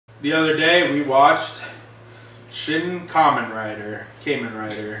The other day we watched Shin Kamen Rider.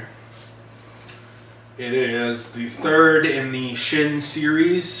 It is the third in the Shin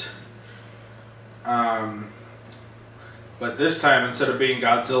series. But this time, instead of being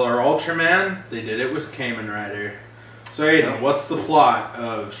Godzilla or Ultraman, they did it with Kamen Rider. So Aiden, what's the plot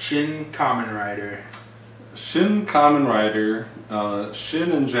of Shin Kamen Rider? Shin Kamen Rider,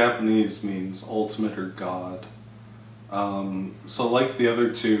 Shin in Japanese means ultimate or God. So like the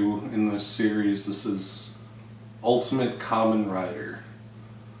other two in this series, this is Ultimate Kamen Rider.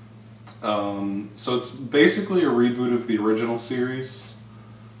 So it's basically a reboot of the original series.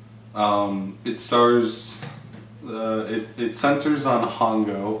 It stars, it centers on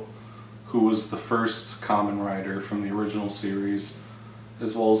Hongo, who was the first Kamen Rider from the original series,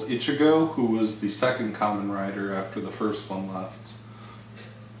 as well as Ichigo, who was the second Kamen Rider after the first one left.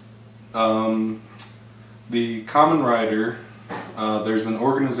 The Kamen Rider, there's an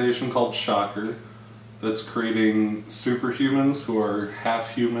organization called Shocker that's creating superhumans who are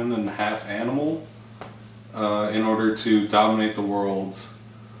half human and half animal in order to dominate the world.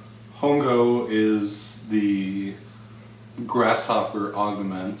 Hongo is the grasshopper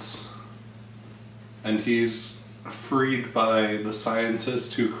augment, and he's freed by the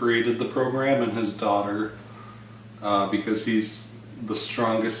scientist who created the program and his daughter because he's the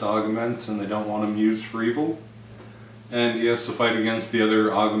strongest augment and they don't want him used for evil. And he has to fight against the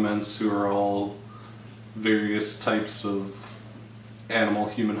other augments who are all various types of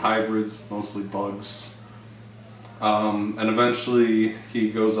animal-human hybrids, mostly bugs. And eventually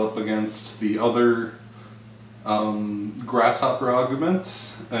he goes up against the other grasshopper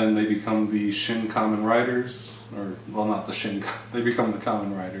augment, and they become the Shin Kamen Riders, or, well, not the Shin, they become the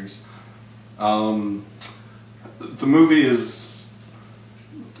Kamen Riders. The movie is,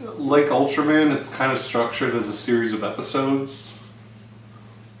 like Ultraman, it's kind of structured as a series of episodes,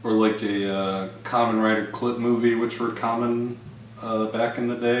 or like a Kamen Rider clip movie, which were common back in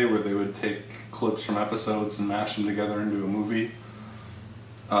the day, where they would take clips from episodes and mash them together into a movie.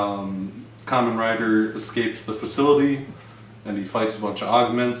 Kamen Rider escapes the facility and he fights a bunch of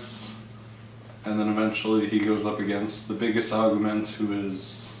augments, and then eventually he goes up against the biggest augment, who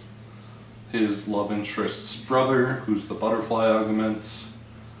is his love interest's brother, who's the butterfly augment.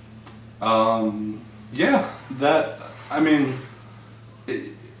 Yeah, that, I mean,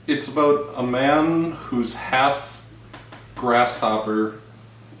 it's about a man who's half grasshopper,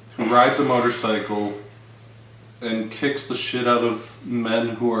 who rides a motorcycle and kicks the shit out of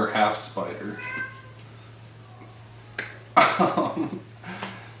men who are half spider. And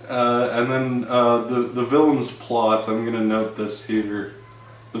then the villain's plot, I'm going to note this here.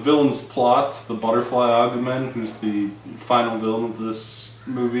 The villain's plot, the butterfly augment, who's the final villain of this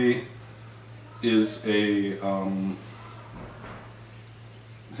movie, is a,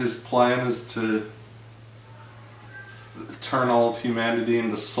 his plan is to turn all of humanity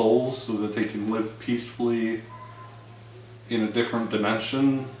into souls so that they can live peacefully in a different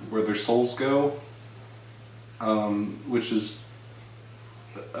dimension where their souls go, which is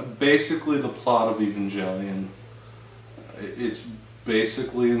basically the plot of Evangelion. It's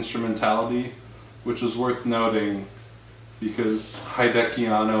basically instrumentality, which is worth noting because Hideaki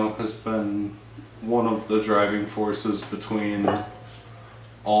Anno has been one of the driving forces between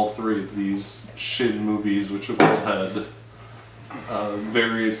all three of these Shin movies, which have all had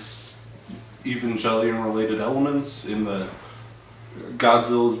various Evangelion-related elements. In the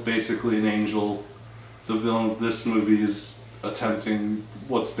Godzilla's basically an angel. The villain of this movie is attempting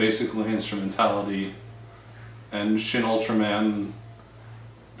what's basically instrumentality, and Shin Ultraman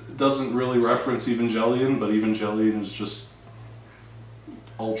doesn't really reference Evangelion, but Evangelion is just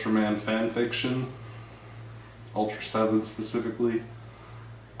Ultraman fanfiction, Ultra 7 specifically.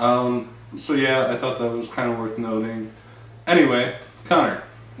 So yeah, I thought that was kind of worth noting. Anyway, Connor,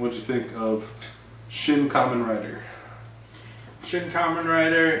 what'd you think of Shin Kamen Rider? Shin Kamen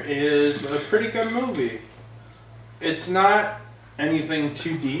Rider is a pretty good movie. It's not anything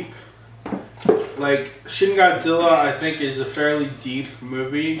too deep. Like, Shin Godzilla, I think, is a fairly deep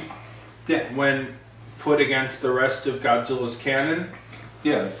movie. Yeah. When put against the rest of Godzilla's canon.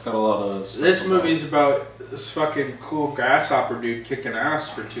 Yeah, it's got a lot of stuff. This movie's about this fucking cool grasshopper dude kicking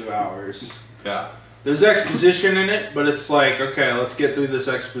ass for 2 hours. Yeah. There's exposition in it, but it's like, okay, let's get through this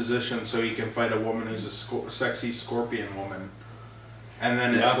exposition so he can fight a woman who's a sexy scorpion woman. And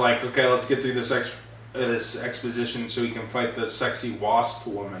then it's like, okay, let's get through this exposition so he can fight the sexy wasp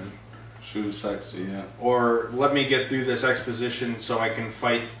woman. She was sexy, yeah. Or let me get through this exposition so I can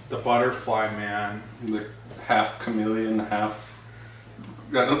fight the butterfly man. The half chameleon, half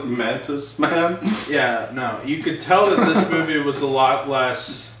Mantis Man. Yeah, no, you could tell that this movie was a lot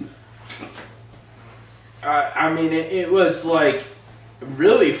less. I mean, it was like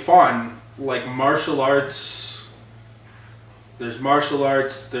really fun, like martial arts. There's martial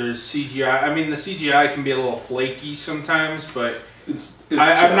arts. There's CGI. I mean, the CGI can be a little flaky sometimes, but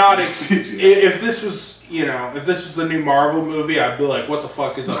I'm not. If this was, if this was the new Marvel movie, I'd be like, what the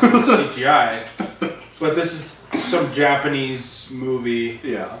fuck is up with the CGI? But this is some Japanese movie.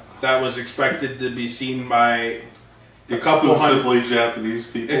 Yeah. That was expected to be seen by exclusively Japanese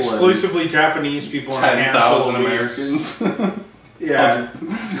people. Exclusively Japanese people. 10,000 Americans. Yeah,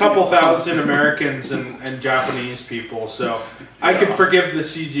 a couple thousand Americans and Japanese people. So I could forgive the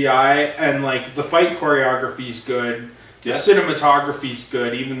CGI, and like the fight choreography's good. The cinematography's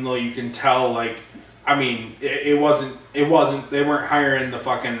good, even though you can tell, like, I mean, it wasn't. They weren't hiring the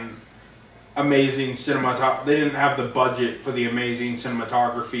fucking amazing cinematography. They didn't have the budget for the amazing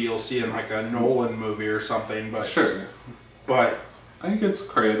cinematography you'll see in like a Nolan movie or something. But sure, but I think it's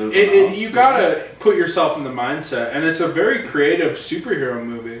creative. You gotta put yourself in the mindset, and it's a very creative superhero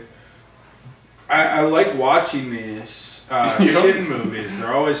movie. I like watching these Shin movies.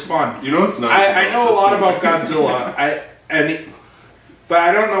 They're always fun. You know what's nice? I know a lot about Godzilla. But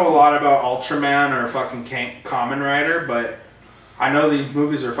I don't know a lot about Ultraman or fucking Kamen Rider. But I know these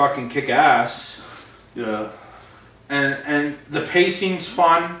movies are fucking kick ass. Yeah. And the pacing's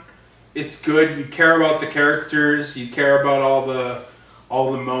fun. It's good. You care about the characters. You care about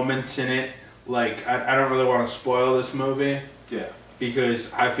all the moments in it. Like I don't really want to spoil this movie. Yeah.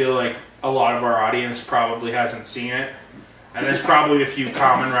 Because I feel like a lot of our audience probably hasn't seen it. And there's probably a few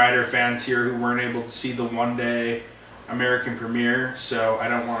Kamen Rider fans here who weren't able to see the one-day American premiere, so I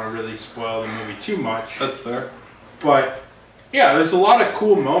don't want to really spoil the movie too much. That's fair. But, yeah, there's a lot of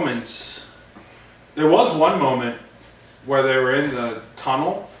cool moments. There was one moment where they were in the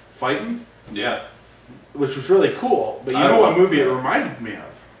tunnel fighting. Yeah. Which was really cool. But you know what movie it reminded me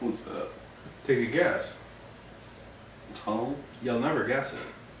of? What's that? Take a guess. Tunnel? You'll never guess it.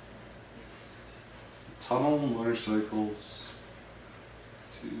 Tunnel, motorcycles.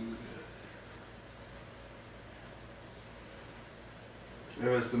 It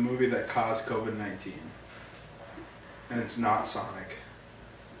was the movie that caused COVID-19. And it's not Sonic.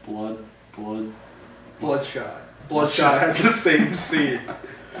 Bloodshot. Bloodshot had the same scene.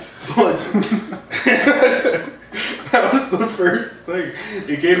 That was the first thing.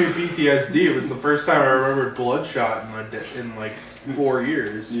 It gave me PTSD. It was the first time I remembered Bloodshot in like 4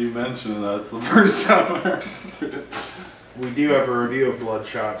 years. You mentioned that. It's the first time I remembered it. We do have a review of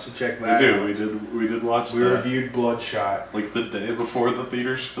Bloodshot, so check that out. We did watch that. We reviewed Bloodshot. Like the day before the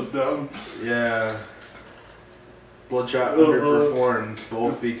theater shut down. Yeah. Bloodshot underperformed,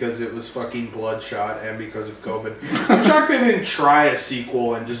 both because it was fucking Bloodshot and because of COVID. I'm shocked they didn't try a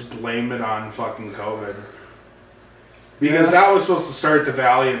sequel and just blame it on fucking COVID. Because that was supposed to start the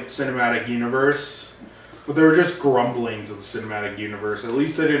Valiant cinematic universe, but there were just grumblings of the cinematic universe. At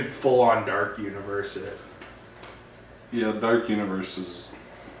least they didn't full-on Dark Universe it. Yeah, Dark Universe is...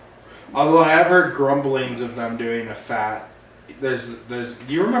 Although I have heard grumblings of them doing a fat... There's. Do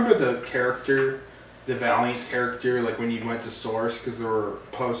you remember the character, the Valiant character, like when you went to Source, because there were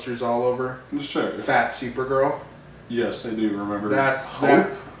posters all over? Sure. Fat Supergirl? Yes, I do remember. That's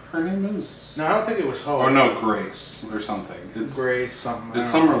Hope? Her name is? No, I don't think it was Hope. Or no, Grace, or something. It's Grace something. It's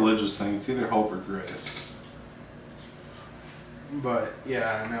some religious thing. It's either Hope or Grace. But,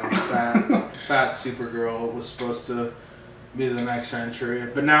 yeah, no, fat Supergirl was supposed to be the next entry.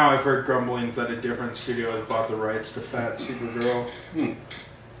 But now I've heard grumblings that a different studio has bought the rights to Fat Supergirl.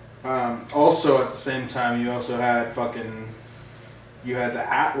 Also, at the same time, you also had you had the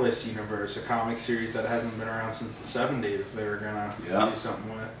Atlas universe, a comic series that hasn't been around since the 70s. They were going to do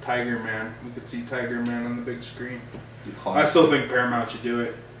something with Tiger Man. We could see Tiger Man on the big screen. I still think Paramount should do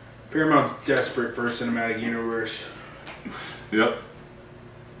it. Paramount's desperate for a cinematic universe. Yep.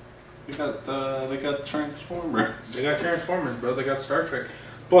 They got Transformers. They got Transformers, bro. They got Star Trek.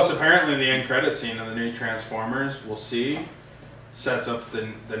 Plus, apparently, the end credit scene of the new Transformers, we'll see, sets up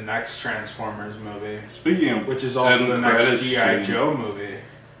the next Transformers movie. Speaking of, which is also the next G.I. Joe movie.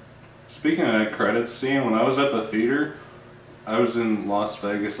 Speaking of that credits scene, when I was at the theater, I was in Las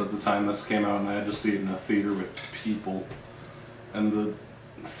Vegas at the time this came out, and I had to see it in a theater with people. And the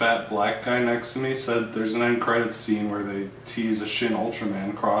fat black guy next to me said there's an end credits scene where they tease a Shin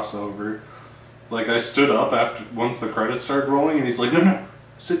Ultraman crossover. Like, I stood up once the credits started rolling, and he's like, no,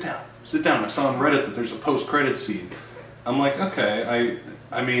 sit down. I saw on Reddit that there's a post-credit scene. I'm like, okay,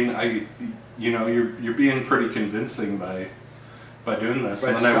 you're being pretty convincing by doing this.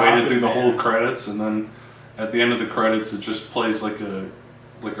 And then I waited through the whole credits, and then at the end of the credits, it just plays like a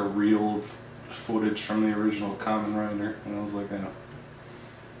like a reel of footage from the original Kamen Rider, and I was like, yeah.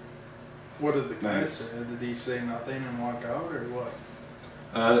 What did the guy say? Did he say nothing and walk out, or what?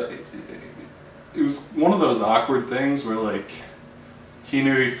 It was one of those awkward things where, like, he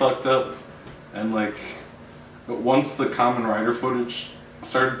knew he fucked up, and, like, once the Kamen Rider footage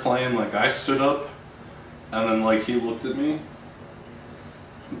started playing, like, I stood up, and then, like, he looked at me,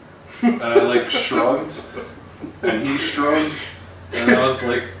 and I, like, shrugged, and he shrugged, and I was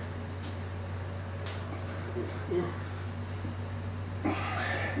like,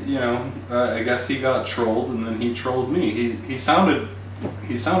 you know, I guess he got trolled, and then he trolled me. He sounded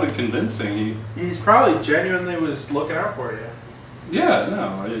convincing. He's probably genuinely was looking out for you. Yeah,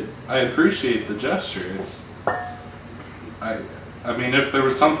 no, I appreciate the gesture. I mean, if there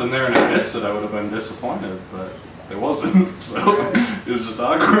was something there and I missed it, I would have been disappointed, but there wasn't, so it was just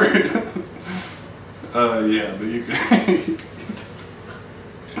awkward. Yeah, but you could.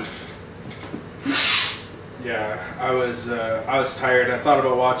 Yeah, I was tired. I thought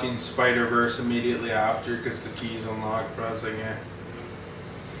about watching Spider-Verse immediately after because the key's unlocked, but I was like, eh.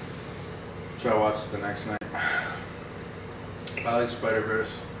 So I watched it the next night. I like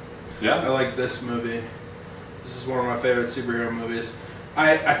Spider-Verse. Yeah. I like this movie. This is one of my favorite superhero movies.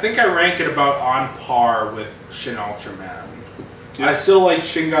 I think I rank it about on par with Shin Ultraman. Yeah. I still like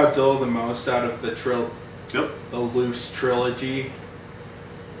Shin Godzilla the most out of the loose trilogy.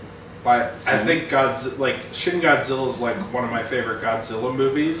 But I think Shin Godzilla is like one of my favorite Godzilla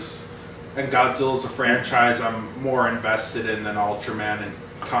movies, and Godzilla is a franchise I'm more invested in than Ultraman and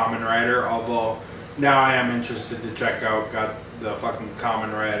Kamen Rider. Although now I am interested to check out the fucking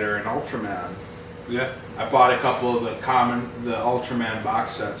Kamen Rider and Ultraman. Yeah, I bought a couple of the Ultraman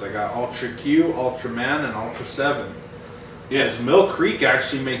box sets. I got Ultra Q, Ultraman, and Ultra 7. Yeah, Mill Creek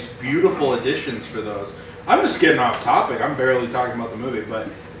actually makes beautiful additions for those. I'm just getting off topic. I'm barely talking about the movie, but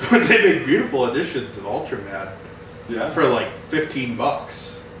they make beautiful editions of Ultraman. Yeah. For like $15,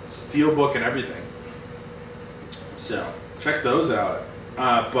 steelbook and everything. So check those out.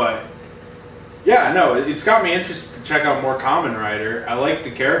 But yeah, no, it's got me interested to check out more Kamen Rider. I like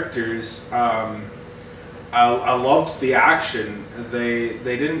the characters. I loved the action. They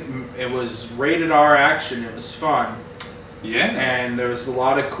didn't. It was rated R action. It was fun. Yeah. And there was a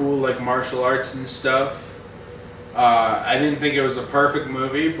lot of cool like martial arts and stuff. I didn't think it was a perfect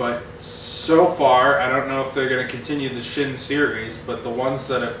movie, but so far, I don't know if they're going to continue the Shin series, but the ones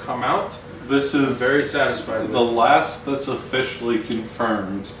that have come out, this is I'm very satisfied with. The last that's officially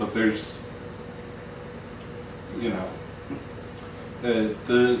confirmed, but there's, you know,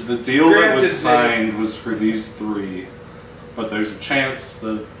 the deal that was signed was for these 3, but there's a chance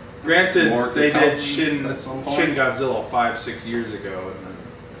that granted they did Shin Godzilla 5-6 years ago, and then.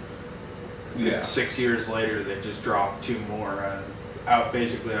 Yeah. 6 years later, they just dropped 2 more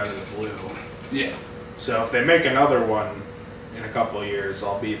basically out of the blue. Yeah. So if they make another one in a couple of years,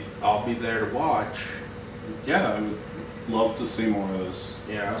 I'll be there to watch. Yeah, I would love to see more of this.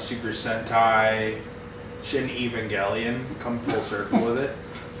 You know, Super Sentai, Shin Evangelion, come full circle with it.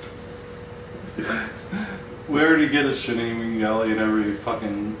 We already get a Shin Evangelion every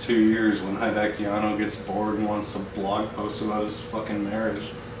fucking 2 years when Hideki Anno gets bored and wants to blog post about his fucking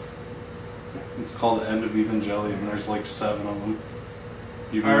marriage. It's called The End of Evangelion. There's like 7 of them.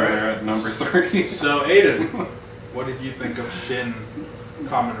 Even though they're at number 30. So, Aiden, what did you think of Shin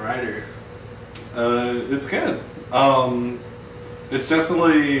Kamen Rider? It's good. It's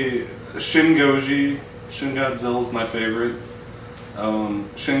definitely Shin Goji. Shin Godzilla's my favorite.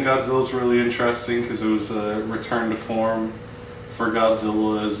 Shin Godzilla's really interesting because it was a return to form for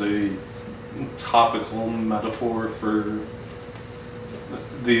Godzilla as a topical metaphor for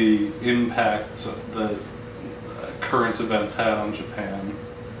the impact that current events had on Japan.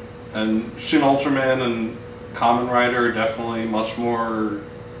 And Shin Ultraman and Kamen Rider are definitely much more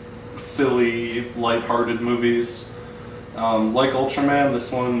silly, lighthearted movies. Like Ultraman,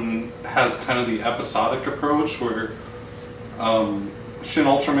 this one has kind of the episodic approach where Shin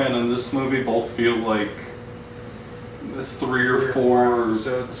Ultraman and this movie both feel like 3 or 4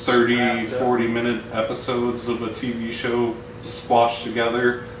 30, 40 minute episodes of a TV show squashed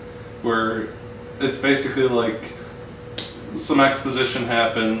together, where it's basically like some exposition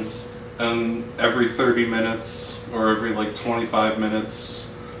happens and every 30 minutes or every like 25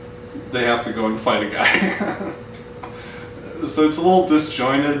 minutes they have to go and fight a guy. So it's a little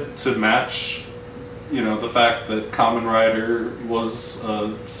disjointed to match, you know, the fact that Kamen Rider was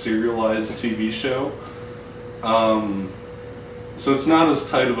a serialized TV show. So it's not as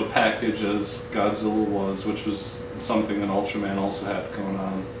tight of a package as Godzilla was, which was something that Ultraman also had going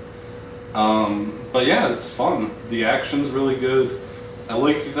on. But yeah, it's fun. The action's really good. I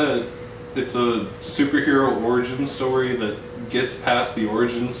like that it's a superhero origin story that gets past the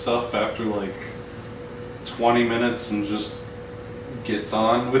origin stuff after like 20 minutes and just gets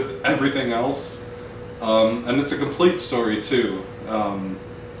on with everything else. And it's a complete story too.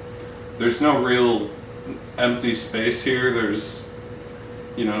 There's no real empty space here. There's,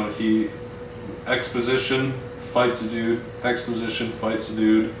 you know, exposition, fights a dude, exposition, fights a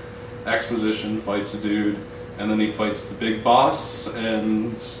dude, exposition, fights a dude, and then he fights the big boss,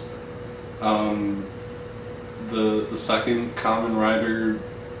 and the second Kamen Rider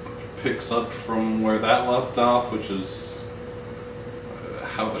picks up from where that left off, which is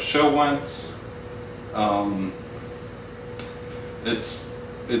how the show went.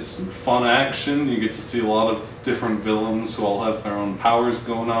 It's fun action. You get to see a lot of different villains who all have their own powers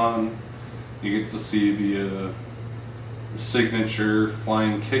going on. You get to see the signature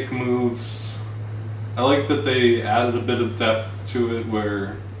flying kick moves. I like that they added a bit of depth to it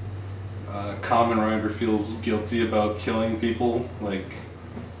where Kamen Rider feels guilty about killing people. Like,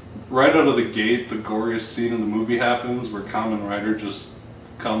 right out of the gate, the goriest scene in the movie happens where Kamen Rider just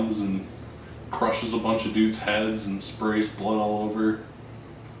comes and crushes a bunch of dudes' heads and sprays blood all over.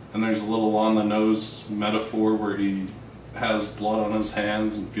 And there's a little on-the-nose metaphor where he has blood on his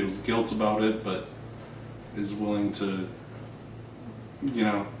hands and feels guilt about it, but is willing to, you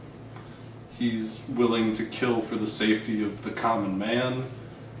know, he's willing to kill for the safety of the common man.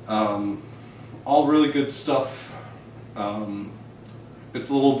 All really good stuff. It's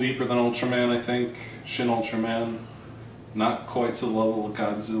a little deeper than Ultraman, I think. Shin Ultraman. Not quite to the level of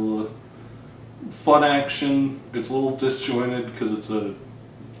Godzilla. Fun action. It's a little disjointed because it's a,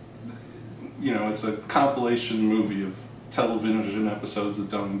 you know, it's a compilation movie of television episodes that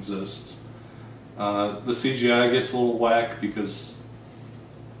don't exist. The CGI gets a little whack because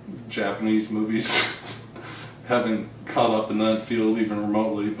Japanese movies haven't caught up in that field even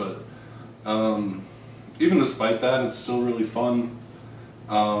remotely, but even despite that, it's still really fun.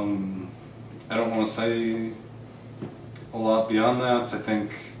 I don't want to say a lot beyond that. I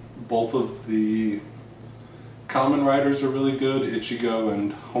think both of the Kamen Riders are really good, Ichigo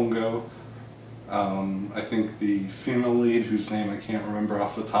and Hongo. I think the female lead, whose name I can't remember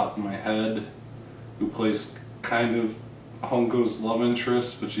off the top of my head, who plays kind of Hongo's love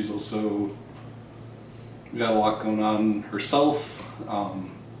interest, but she's also got a lot going on herself.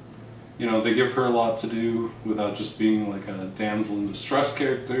 You know, they give her a lot to do without just being like a damsel in distress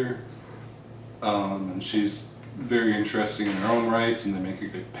character. And she's very interesting in her own rights, and they make a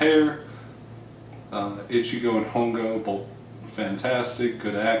good pair. Ichigo and Hongo, both fantastic,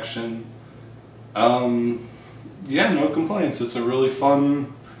 good action. Yeah, no complaints. It's a really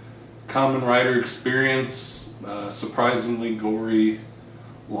fun Kamen Rider experience, surprisingly gory,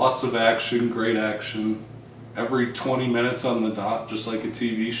 lots of action, great action. Every 20 minutes on the dot, just like a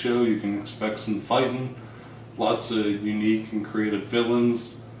TV show, you can expect some fighting. Lots of unique and creative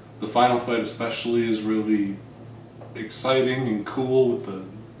villains. The final fight especially is really exciting and cool with the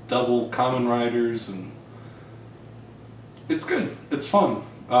double Kamen Riders, and it's good. It's fun.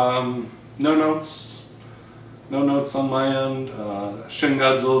 No notes on my end. Shin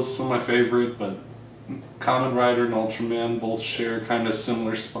Godzilla's still my favorite, but Kamen Rider and Ultraman both share kind of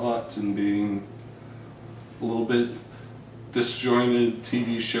similar spots in being a little bit disjointed,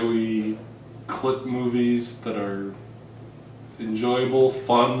 TV showy clip movies that are enjoyable,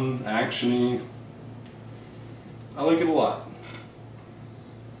 fun, actiony. I like it a lot.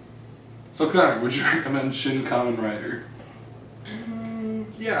 So Connor, would you recommend Shin Kamen Rider?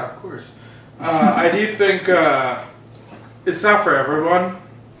 Yeah, of course. I do think it's not for everyone,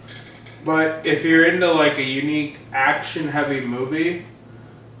 but if you're into like a unique action-heavy movie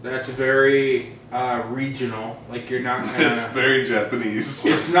that's very regional, like you're not gonna... It's very Japanese.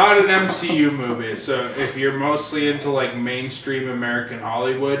 It's not an MCU movie, so if you're mostly into like mainstream American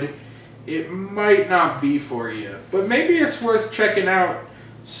Hollywood, it might not be for you. But maybe it's worth checking out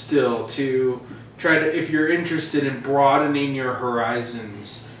still to try to, if you're interested in broadening your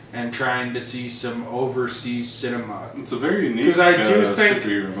horizons and trying to see some overseas cinema. It's a very unique because I do think,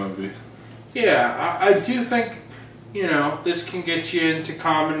 superhero movie. Yeah, I do think, you know, this can get you into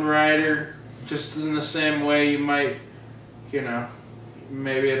Kamen Rider just in the same way you might, you know,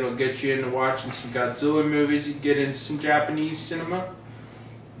 maybe it'll get you into watching some Godzilla movies. You get into some Japanese cinema.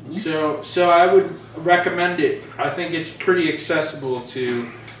 So I would recommend it. I think it's pretty accessible to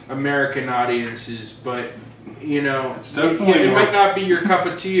American audiences, but you know, it's definitely it might not be your cup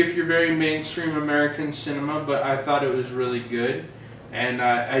of tea if you're very mainstream American cinema, but I thought it was really good, and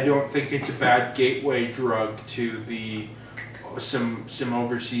I don't think it's a bad gateway drug to the some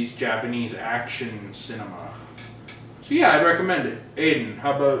overseas Japanese action cinema. So yeah, I'd recommend it. Aiden,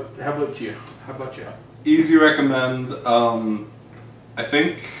 how about you? Easy recommend. I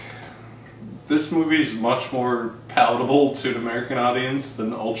think this movie is much more palatable to an American audience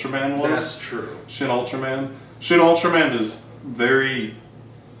than Ultraman was. That's true. Shin Ultraman is very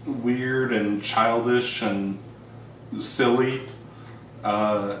weird and childish and silly.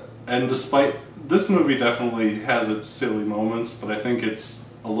 And despite this movie definitely has its silly moments, but I think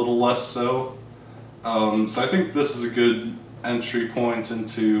it's a little less so. So I think this is a good entry point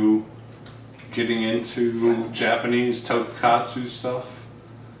into getting into Japanese tokusatsu stuff.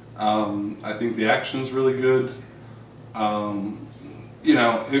 I think the action's really good. You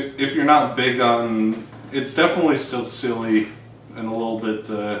know, if you're not big on, it's definitely still silly and a little bit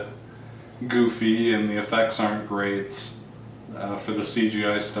goofy, and the effects aren't great for the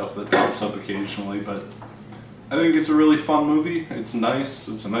CGI stuff that pops up occasionally, but I think it's a really fun movie. It's nice.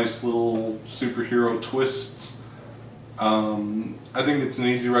 It's a nice little superhero twist. I think it's an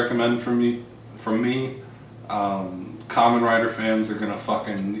easy recommend from me. Kamen Rider fans are gonna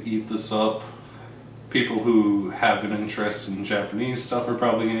fucking eat this up. People who have an interest in Japanese stuff are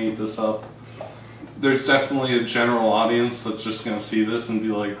probably gonna eat this up. There's definitely a general audience that's just gonna see this and be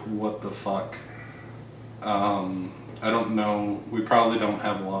like, what the fuck? I don't know. We probably don't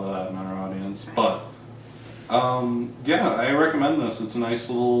have a lot of that in our audience, but yeah, I recommend this. It's a nice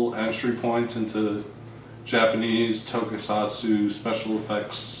little entry point into Japanese tokusatsu, special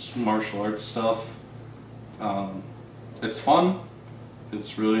effects, martial arts stuff. It's fun.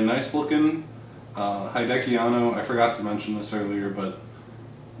 It's really nice looking. Hideki Anno, I forgot to mention this earlier, but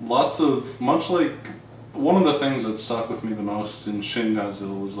lots of, much like, one of the things that stuck with me the most in Shin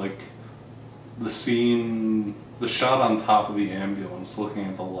Godzilla was like the scene, the shot on top of the ambulance looking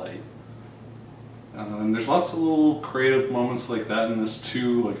at the light. And there's lots of little creative moments like that in this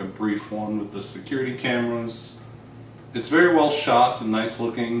too, like a brief one with the security cameras. It's very well shot and nice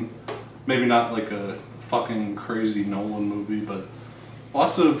looking. Maybe not like a fucking crazy Nolan movie, but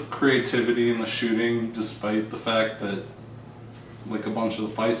lots of creativity in the shooting, despite the fact that like a bunch of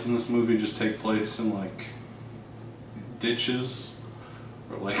the fights in this movie just take place in like ditches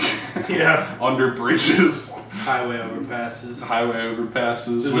or like yeah, under bridges. Highway overpasses.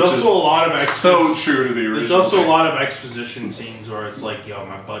 There's which also a lot of so true to the original. There's also a lot of exposition scenes where it's like, yo,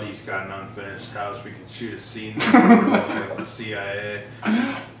 my buddy's got an unfinished house. We can shoot a scene like the CIA.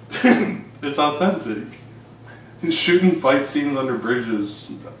 It's authentic. Shooting fight scenes under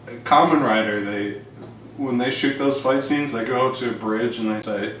bridges. Kamen Rider, when they shoot those fight scenes, they go out to a bridge and they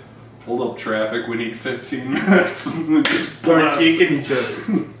say, "Hold up traffic, we need 15 minutes." And they just start kicking each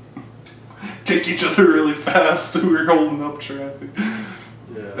other. Kick each other really fast. We're holding up traffic.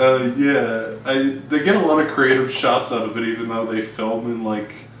 Yeah. They get a lot of creative shots out of it, even though they film in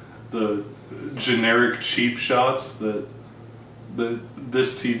like the generic cheap shots that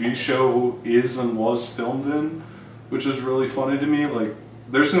this TV show is and was filmed in, which is really funny to me. Like,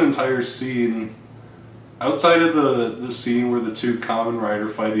 there's an entire scene outside of the scene where the two Kamen Rider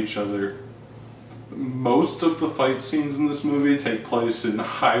fight each other. Most of the fight scenes in this movie take place in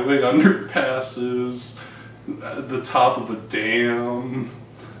highway underpasses, the top of a dam,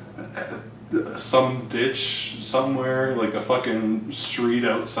 some ditch somewhere, like a fucking street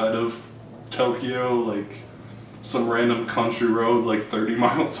outside of Tokyo, like some random country road like 30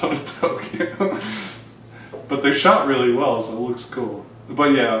 miles out of Tokyo. But they're shot really well, so it looks cool.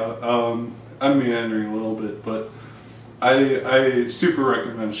 But yeah, I'm meandering a little bit, but I super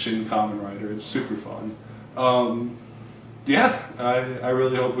recommend Shin Kamen Rider. It's super fun. Yeah, I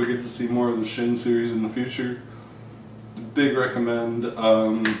really hope we get to see more of the Shin series in the future. Big recommend.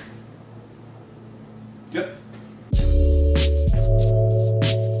 Yep.